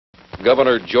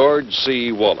Governor George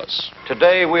C. Wallace.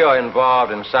 Today we are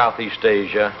involved in Southeast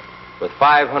Asia with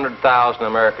 500,000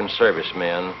 American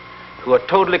servicemen who are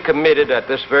totally committed at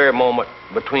this very moment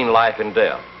between life and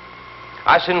death.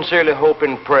 I sincerely hope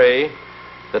and pray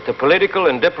that the political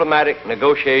and diplomatic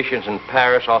negotiations in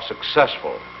Paris are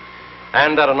successful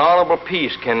and that an honorable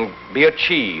peace can be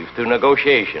achieved through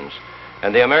negotiations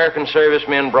and the American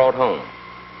servicemen brought home.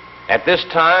 At this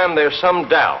time, there's some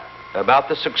doubt about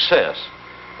the success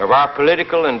of our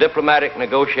political and diplomatic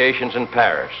negotiations in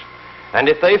Paris. And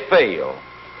if they fail,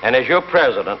 and as your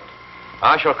president,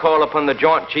 I shall call upon the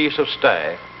Joint Chiefs of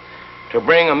Staff to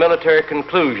bring a military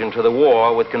conclusion to the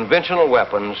war with conventional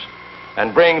weapons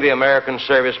and bring the American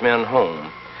servicemen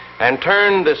home and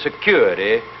turn the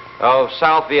security of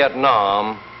South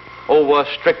Vietnam over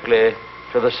strictly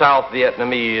to the South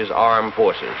Vietnamese armed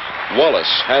forces.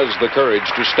 Wallace has the courage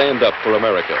to stand up for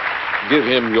America. Give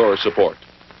him your support.